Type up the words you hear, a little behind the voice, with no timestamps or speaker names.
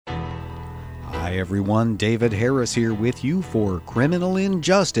Hi everyone, David Harris here with you for Criminal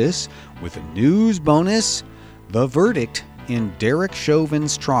Injustice with a news bonus, the verdict in Derek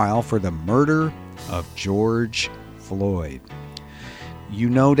Chauvin's trial for the murder of George Floyd. You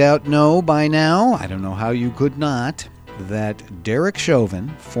no doubt know by now, I don't know how you could not, that Derek Chauvin,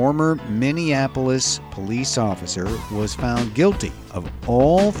 former Minneapolis police officer, was found guilty of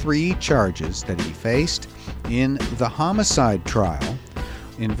all 3 charges that he faced in the homicide trial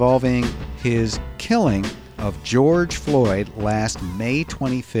involving his killing of George Floyd last May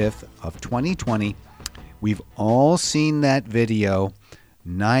 25th of 2020. We've all seen that video,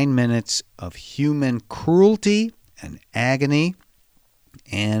 9 minutes of human cruelty and agony,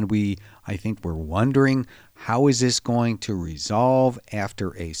 and I think we're wondering, how is this going to resolve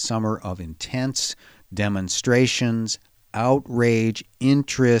after a summer of intense demonstrations, outrage,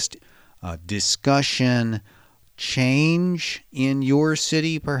 interest, discussion, change in your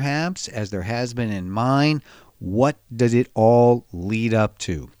city perhaps, as there has been in mine? What does it all lead up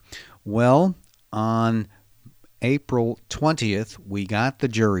to? Well, on April 20th, we got the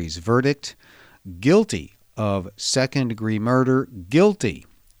jury's verdict: guilty of second-degree murder, guilty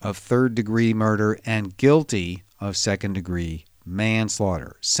of third-degree murder, and guilty of second-degree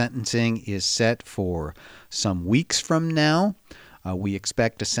manslaughter. Sentencing is set for some weeks from now. We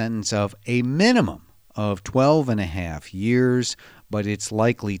expect a sentence of a minimum of 12 and a half years, but it's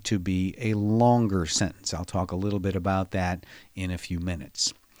likely to be a longer sentence. I'll talk a little bit about that in a few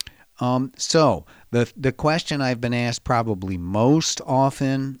minutes. So the question I've been asked probably most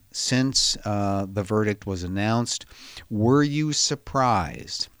often since the verdict was announced: were you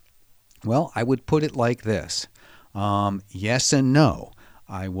surprised? Well, I would put it like this. Yes and no.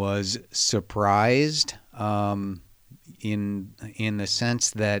 I was surprised in the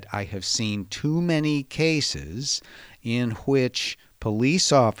sense that I have seen too many cases in which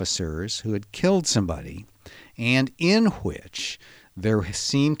police officers who had killed somebody, and in which there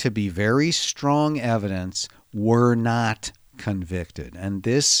seemed to be very strong evidence, were not convicted. And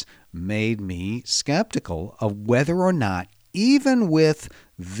this made me skeptical of whether or not, even with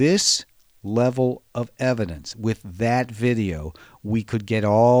this level of evidence, with that video, we could get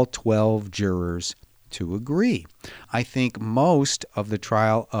all 12 jurors to agree. I think most of the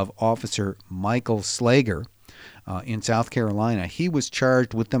trial of Officer Michael Slager in South Carolina, he was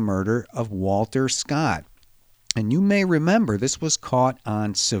charged with the murder of Walter Scott. And you may remember this was caught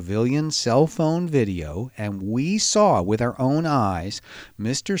on civilian cell phone video, and we saw with our own eyes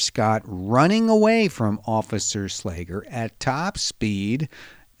Mr. Scott running away from Officer Slager at top speed,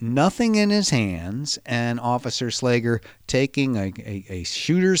 nothing in his hands, and Officer Slager taking a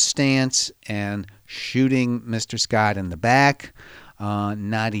shooter's stance and shooting Mr. Scott in the back,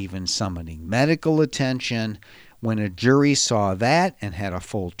 not even summoning medical attention. When a jury saw that and had a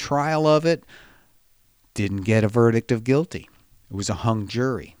full trial of it, didn't get a verdict of guilty. It was a hung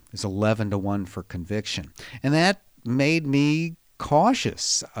jury. It was 11-1 for conviction. And that made me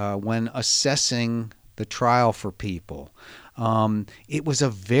cautious when assessing the trial for people. It was a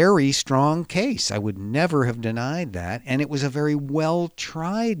very strong case. I would never have denied that. And it was a very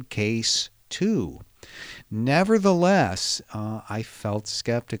well-tried case, too. Nevertheless, I felt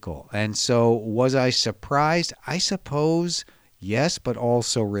skeptical. And so was I surprised? I suppose yes, but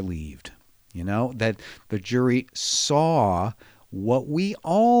also relieved. That the jury saw what we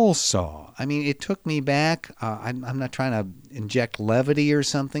all saw. I mean, it took me back. I'm not trying to inject levity or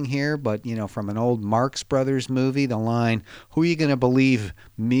something here, but, from an old Marx Brothers movie, the line, "Who are you going to believe,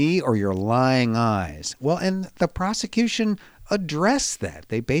 me or your lying eyes?" Well, and the prosecution addressed that.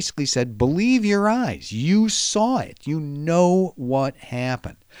 They basically said, believe your eyes. You saw it. You know what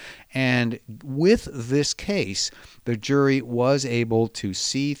happened. And with this case, the jury was able to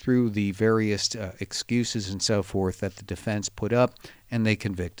see through the various excuses and so forth that the defense put up, and they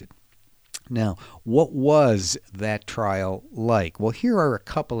convicted. Now, what was that trial like? Well, here are a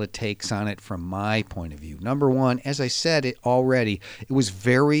couple of takes on it from my point of view. Number one, as I said it already, it was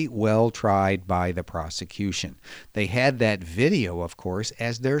very well tried by the prosecution. They had that video, of course,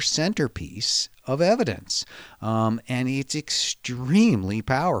 as their centerpiece of evidence. And it's extremely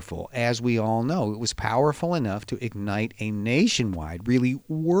powerful, as we all know. It was powerful enough to ignite a nationwide, really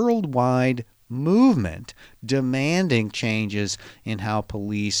worldwide movement demanding changes in how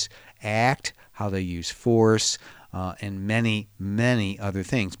police act, how they use force, and many, many other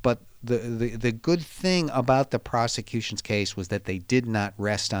things. But the good thing about the prosecution's case was that they did not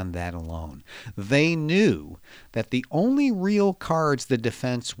rest on that alone. They knew that the only real cards the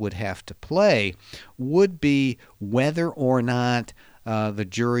defense would have to play would be whether or not the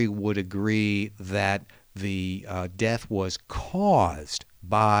jury would agree that the death was caused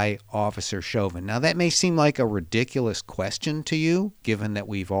by Officer Chauvin. Now, that may seem like a ridiculous question to you, given that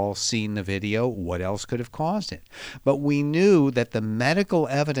we've all seen the video. What else could have caused it? But we knew that the medical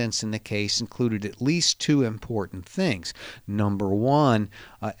evidence in the case included at least two important things. Number one,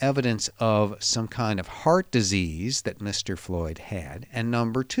 evidence of some kind of heart disease that Mr. Floyd had. And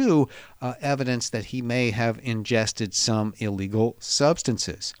number two, evidence that he may have ingested some illegal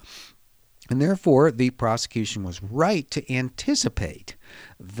substances. And therefore, the prosecution was right to anticipate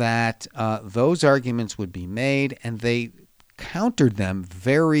that those arguments would be made, and they countered them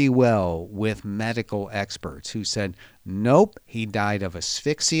very well with medical experts who said, nope, he died of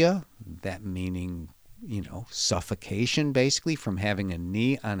asphyxia, that meaning, suffocation, basically, from having a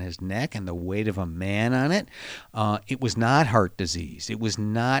knee on his neck and the weight of a man on it. It was not heart disease. It was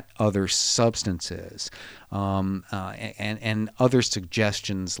not other substances and other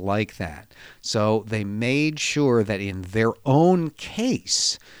suggestions like that. So they made sure that in their own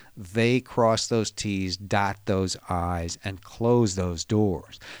case, they cross those T's, dot those I's, and close those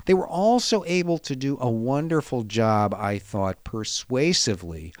doors. They were also able to do a wonderful job, I thought,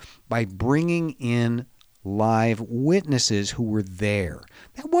 persuasively by bringing in live witnesses who were there.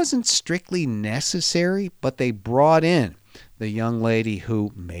 That wasn't strictly necessary, but they brought in the young lady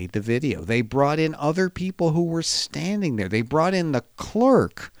who made the video. They brought in other people who were standing there. They brought in the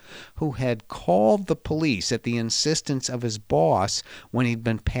clerk who had called the police at the insistence of his boss when he'd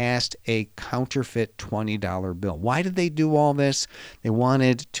been passed a counterfeit $20 bill. Why did they do all this? They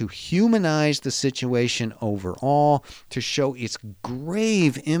wanted to humanize the situation overall, to show its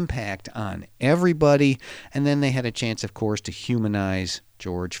grave impact on everybody, and then they had a chance, of course, to humanize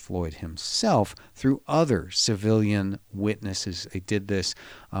George Floyd himself through other civilian witnesses. They did this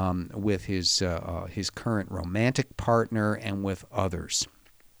with his current romantic partner and with others.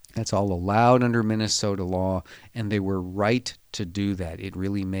 That's all allowed under Minnesota law, and they were right to do that. It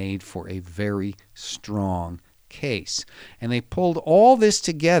really made for a very strong case. And they pulled all this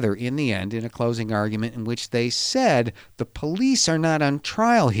together in the end in a closing argument in which they said the police are not on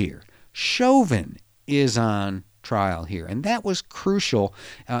trial here. Chauvin is on trial here. And that was crucial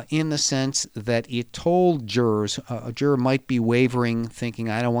in the sense that it told jurors, a juror might be wavering, thinking,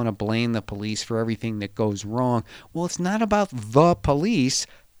 I don't want to blame the police for everything that goes wrong. Well, it's not about the police.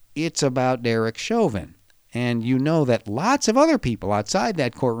 It's about Derek Chauvin. And you know that lots of other people outside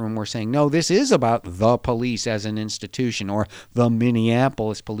that courtroom were saying, no, this is about the police as an institution, or the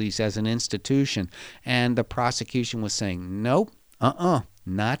Minneapolis police as an institution. And the prosecution was saying, nope,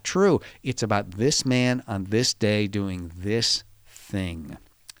 not true. It's about this man on this day doing this thing.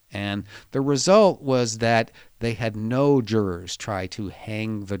 And the result was that they had no jurors try to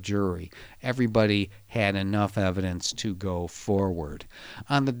hang the jury. Everybody had enough evidence to go forward.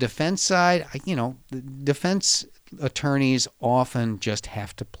 On the defense side, the defense attorneys often just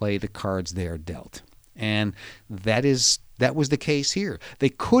have to play the cards they are dealt. And that was the case here. They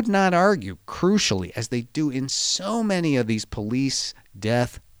could not argue, crucially, as they do in so many of these police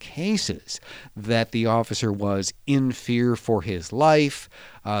death cases, that the officer was in fear for his life,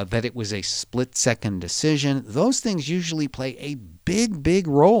 that it was a split-second decision. Those things usually play a big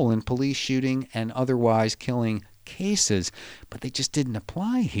role in police shooting and otherwise killing cases, but they just didn't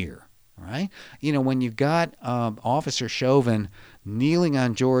apply here. Right? When you got Officer Chauvin kneeling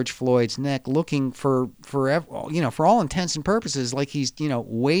on George Floyd's neck, looking for all intents and purposes, like he's,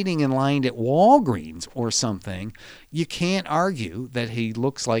 waiting in line at Walgreens or something, you can't argue that he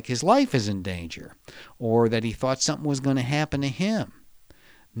looks like his life is in danger or that he thought something was going to happen to him.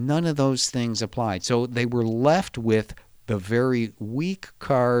 None of those things applied. So they were left with the very weak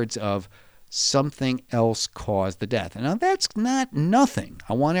cards of something else caused the death. Now, that's not nothing.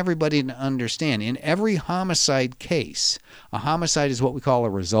 I want everybody to understand. In every homicide case, a homicide is what we call a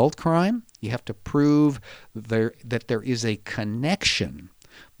result crime. You have to prove that there is a connection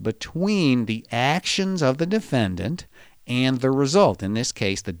between the actions of the defendant and the result, in this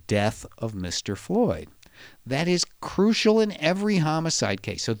case, the death of Mr. Floyd. That is crucial in every homicide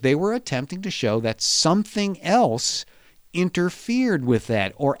case. So they were attempting to show that something else interfered with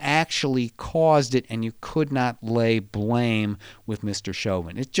that or actually caused it, and you could not lay blame with Mr.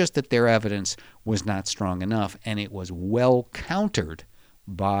 Chauvin. It's just that their evidence was not strong enough, and it was well countered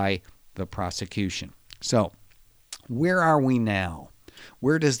by the prosecution. So, where are we now?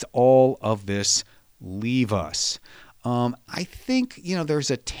 Where does all of this leave us? I think,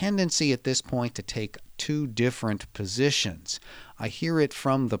 there's a tendency at this point to take two different positions. I hear it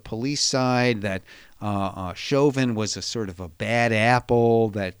from the police side that Chauvin was a sort of a bad apple,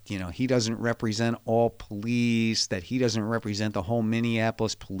 that, he doesn't represent all police, that he doesn't represent the whole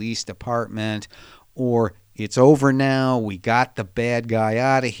Minneapolis Police Department, or It's over now. We got the bad guy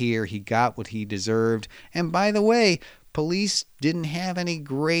out of here. He got what he deserved. And by the way, police didn't have any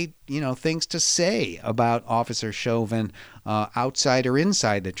great, things to say about Officer Chauvin outside or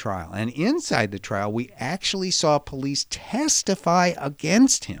inside the trial. And inside the trial, we actually saw police testify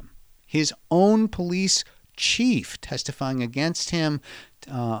against him. His own police chief testifying against him,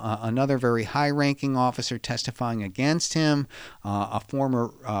 another very high-ranking officer testifying against him, a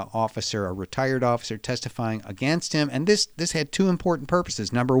former officer, a retired officer testifying against him. And this had two important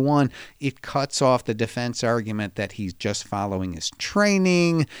purposes. Number one, it cuts off the defense argument that he's just following his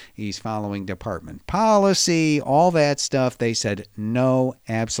training, he's following department policy, all that stuff. They said, no,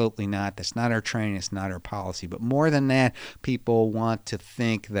 absolutely not. That's not our training. It's not our policy. But more than that, people want to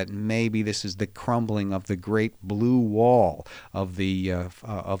think that maybe this is the crumbling of the great blue wall of the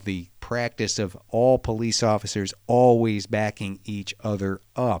practice of all police officers always backing each other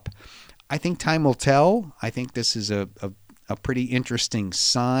up. I think time will tell. I think this is a pretty interesting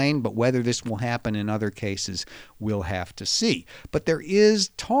sign, but whether this will happen in other cases, we'll have to see. But there is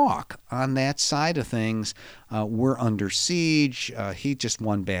talk on that side of things. We're under siege. He's just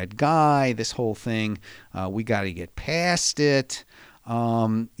one bad guy. This whole thing, we got to get past it.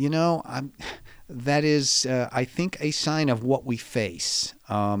 That is, I think, a sign of what we face.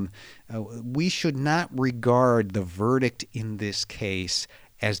 We should not regard the verdict in this case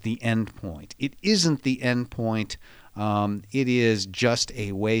as the end point. It isn't the end point. It is just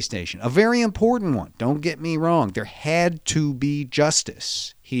a way station. A very important one. Don't get me wrong. There had to be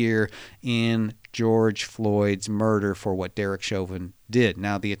justice here in George Floyd's murder for what Derek Chauvin did.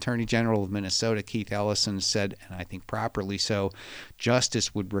 Now, the Attorney General of Minnesota, Keith Ellison, said, and I think properly so,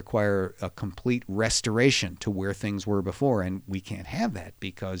 justice would require a complete restoration to where things were before, and we can't have that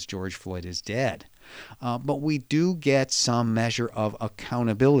because George Floyd is dead. But we do get some measure of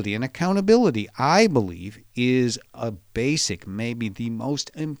accountability, and accountability, I believe, is a basic, maybe the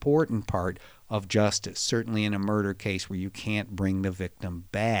most important part of justice, certainly in a murder case where you can't bring the victim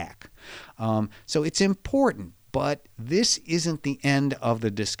back. So it's important, but this isn't the end of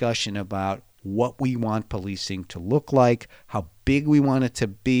the discussion about what we want policing to look like, how big we want it to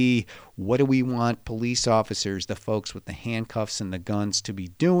be, what do we want police officers, the folks with the handcuffs and the guns, to be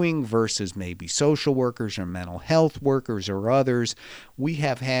doing versus maybe social workers or mental health workers or others. We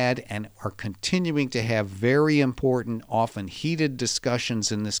have had and are continuing to have very important, often heated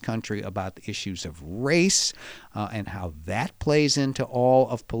discussions in this country about the issues of race and how that plays into all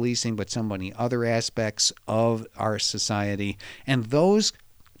of policing, but so many other aspects of our society. And those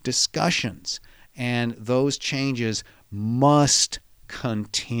discussions and those changes must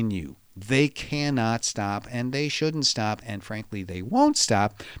continue. They cannot stop, and they shouldn't stop, and frankly, they won't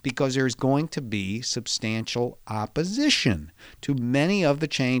stop because there's going to be substantial opposition to many of the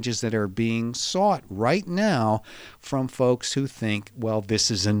changes that are being sought right now from folks who think, well, this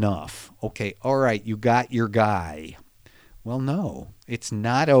is enough. Okay, all right, you got your guy. Well, no, it's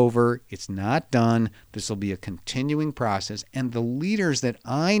not over. It's not done. This will be a continuing process. And the leaders that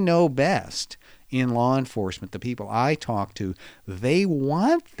I know best in law enforcement, the people I talk to, they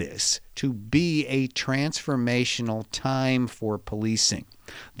want this to be a transformational time for policing.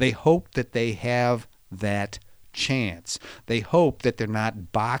 They hope that they have that chance. They hope that they're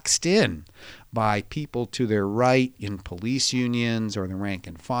not boxed in by people to their right in police unions or the rank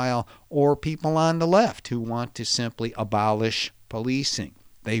and file, or people on the left who want to simply abolish policing.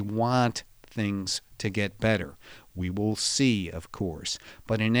 They want things to get better. We will see, of course.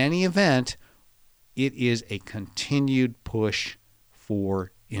 But in any event, it is a continued push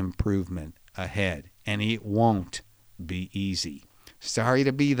for improvement ahead, and it won't be easy. Sorry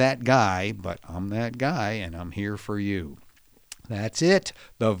to be that guy, but I'm that guy, and I'm here for you. That's it.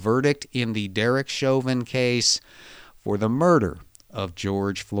 The verdict in the Derek Chauvin case for the murder of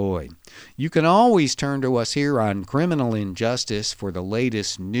George Floyd. You can always turn to us here on Criminal Injustice for the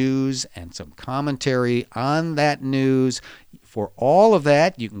latest news and some commentary on that news. For all of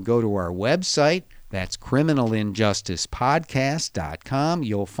that, you can go to our website. That's criminalinjusticepodcast.com.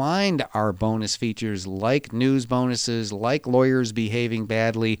 You'll find our bonus features like news bonuses, like lawyers behaving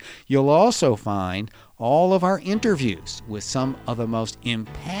badly. You'll also find all of our interviews with some of the most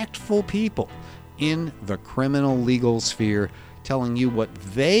impactful people in the criminal legal sphere, telling you what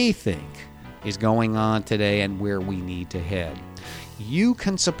they think is going on today and where we need to head. You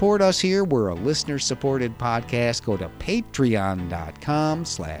can support us here. We're a listener-supported podcast. Go to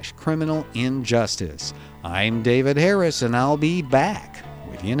patreon.com/criminalinjustice. I'm David Harris, and I'll be back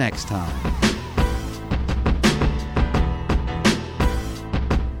with you next time.